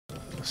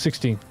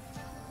16.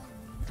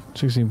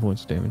 16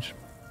 points of damage.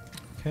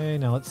 Okay,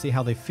 now let's see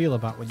how they feel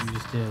about what you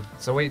just did.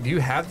 So wait, do you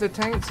have the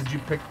tanks? Did you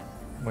pick?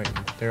 Wait,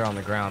 they're on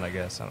the ground, I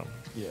guess. I don't.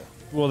 Yeah.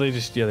 Well, they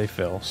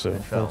fell, so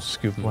fell. we'll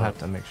scoop them We'll up. have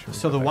to make sure.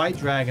 So the white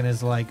dragon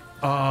is like,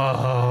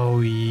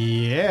 oh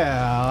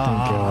yeah.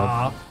 Thank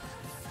God.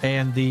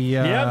 And the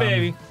Yeah,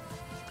 baby.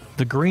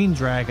 The green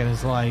dragon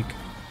is like,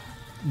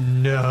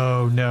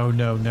 no.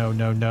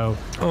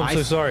 Oh, I'm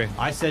so sorry.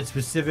 I said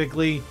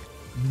specifically,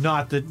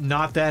 not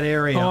that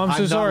area. Oh, I'm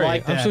so sorry.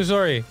 Like I'm so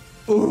sorry.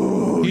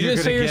 Ooh, You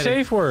didn't say your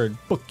safe word.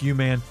 Fuck you,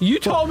 man. You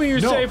told me your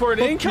No, safe word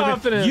fuck in you, man.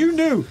 confidence. You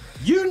knew.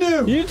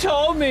 You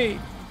told me.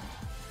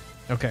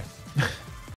 Okay.